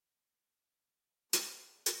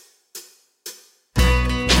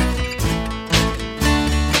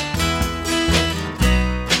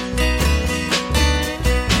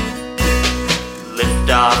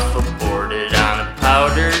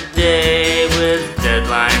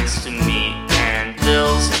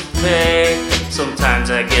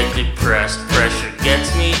I get depressed, pressure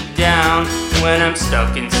gets me down. When I'm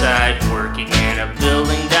stuck inside, working in a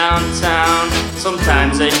building downtown.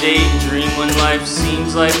 Sometimes I daydream when life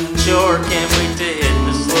seems like a chore. Can't wait to hit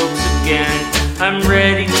the slopes again. I'm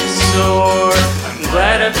ready to soar. I'm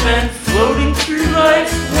glad I've been floating through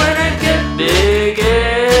life when I get big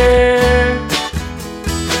air.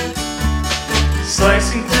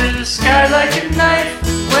 Slicing through the sky like a knife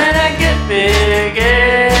when I get big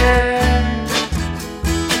air.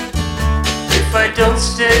 If I don't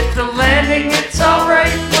stick the landing, it's alright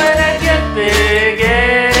when I get big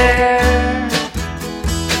air.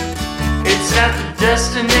 It's not the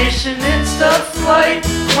destination, it's the flight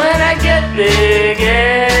when I get big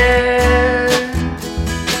air.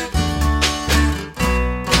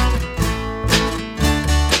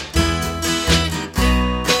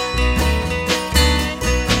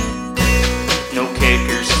 No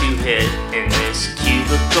kickers to hit in this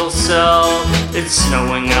cubicle cell. It's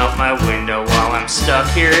snowing out my window while I'm stuck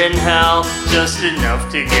here in hell. Just enough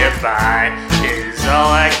to get by is all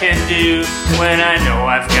I can do when I know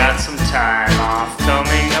I've got some time off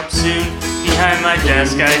coming up soon. Behind my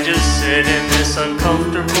desk I just sit in this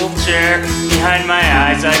uncomfortable chair. Behind my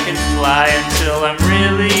eyes I can fly until I'm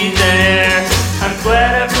really there. I'm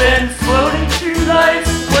glad I've been floating through life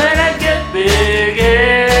when I get big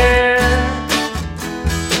air.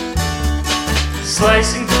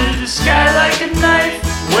 Slicing through the sky like a knife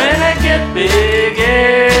when I get big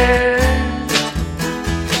air.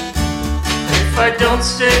 If I don't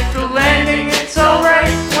stick the landing, it's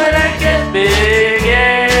alright when I get big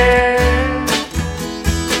air.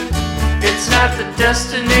 It's not the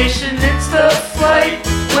destination, it's the flight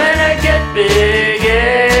when I get big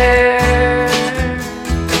air.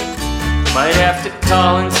 Might have to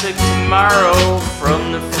call in sick tomorrow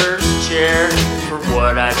from the first chair. For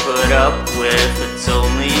what I put up with, it's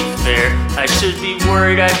only fair. I should be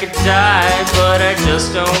worried I could die, but I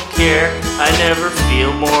just don't care. I never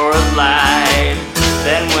feel more alive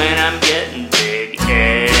than when I'm getting big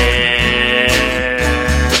air.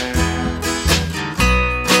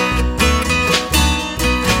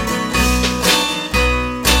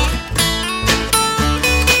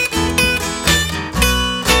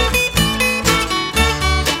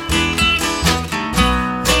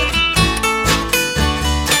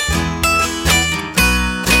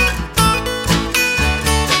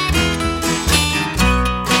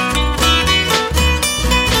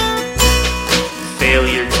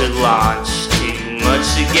 Failure to launch, too much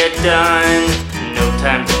to get done. No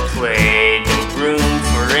time to play, no room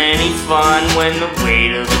for any fun. When the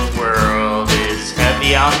weight of the world is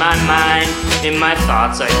heavy on my mind, in my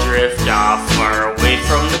thoughts I drift off, far away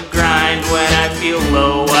from the grind. When I feel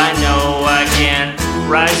low, I know I can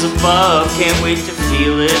rise above. Can't wait to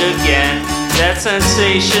feel it again, that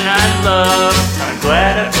sensation I love. I'm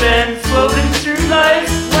glad I've been floating through life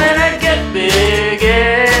when I get big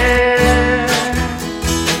air.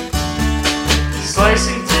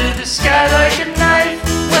 Slicing through the sky like a